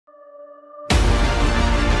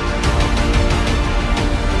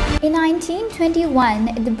In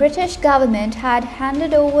 1921, the British government had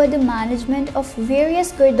handed over the management of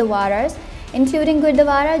various Gurdwaras, including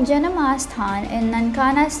Gurdwara Janam Asthan in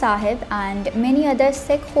Nankana Sahib and many other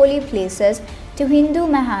Sikh holy places, to Hindu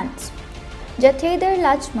Mahants. Jathedar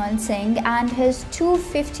Lachhman Singh and his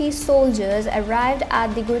 250 soldiers arrived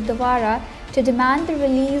at the Gurdwara to demand the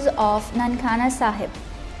release of Nankana Sahib.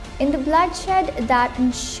 In the bloodshed that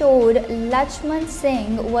ensued, Lachhman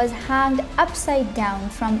Singh was hanged upside down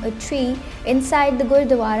from a tree inside the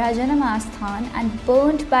Gurdwara Janam Asthan and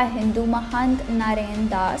burnt by Hindu Mahant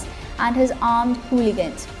Narain and his armed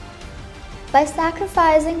hooligans. By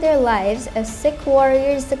sacrificing their lives, Sikh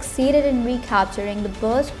warriors succeeded in recapturing the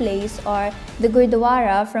birthplace or the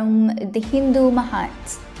Gurdwara from the Hindu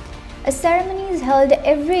Mahants. A ceremony is held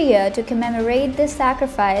every year to commemorate the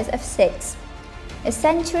sacrifice of Sikhs. A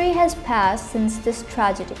century has passed since this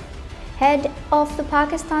tragedy. Head of the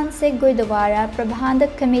Pakistan Sikh Gurdwara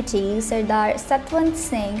Prabandhak Committee, Sardar Satwant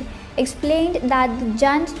Singh, explained that the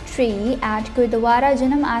Jand tree at Gurdwara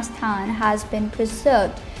Janam Asthan has been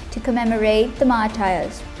preserved to commemorate the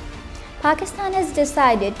martyrs. Pakistan has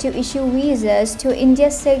decided to issue visas to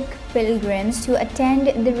India's Sikh pilgrims to attend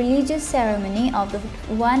the religious ceremony of the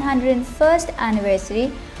 101st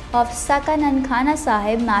anniversary of SAKA Nankana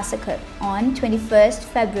Sahib massacre on 21st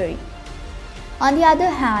February. On the other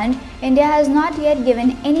hand, India has not yet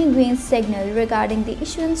given any green signal regarding the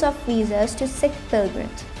issuance of visas to Sikh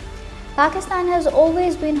pilgrims. Pakistan has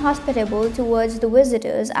always been hospitable towards the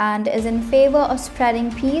visitors and is in favor of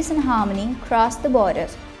spreading peace and harmony across the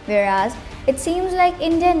borders, whereas it seems like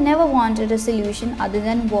India never wanted a solution other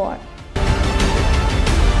than war.